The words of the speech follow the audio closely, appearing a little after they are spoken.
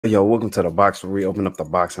Yo, welcome to the box where we open up the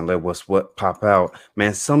box and let what's what pop out.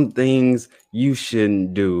 Man, some things you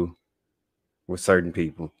shouldn't do with certain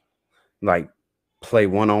people. Like play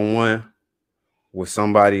one-on-one with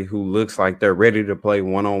somebody who looks like they're ready to play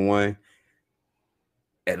one-on-one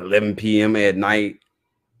at 11 p.m. at night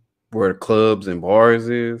where clubs and bars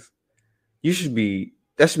is. That should be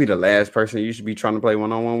the last person you should be trying to play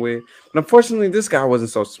one-on-one with. But unfortunately, this guy wasn't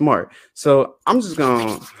so smart. So I'm just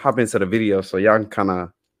gonna hop into the video so y'all can kind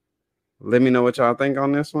of let me know what y'all think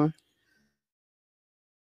on this one.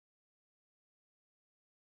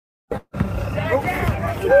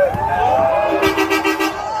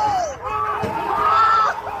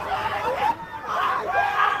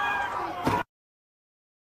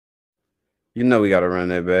 You know we gotta run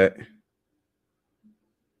that back.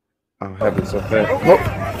 I'm having so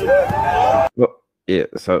fast. Yeah,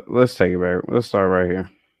 so let's take it back. Let's start right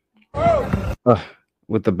here.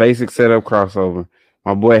 With the basic setup crossover.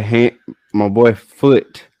 My boy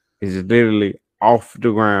foot is literally off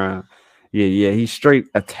the ground. Yeah, he's straight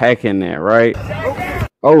attacking that, right?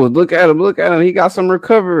 Oh, look at him. He got some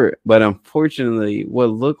recovery. But unfortunately, what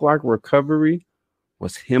looked like recovery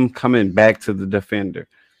was him coming back to the defender.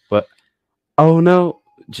 But oh no,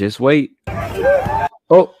 just wait.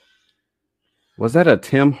 Oh, was that a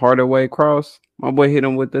Tim Hardaway cross? My boy hit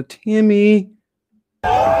him with the Timmy.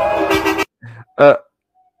 Why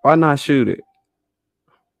not shoot it?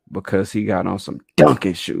 Because he got on some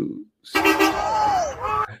dunking shoes.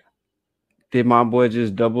 Did my boy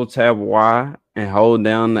just double tap Y and hold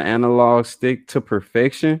down the analog stick to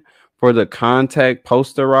perfection for the contact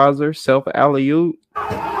posterizer self alley-oop?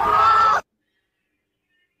 My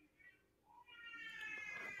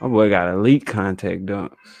boy got elite contact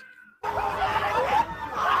dunks.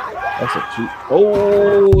 That's a cheat.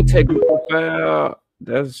 Oh, technical foul.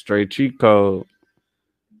 That's a straight cheat code.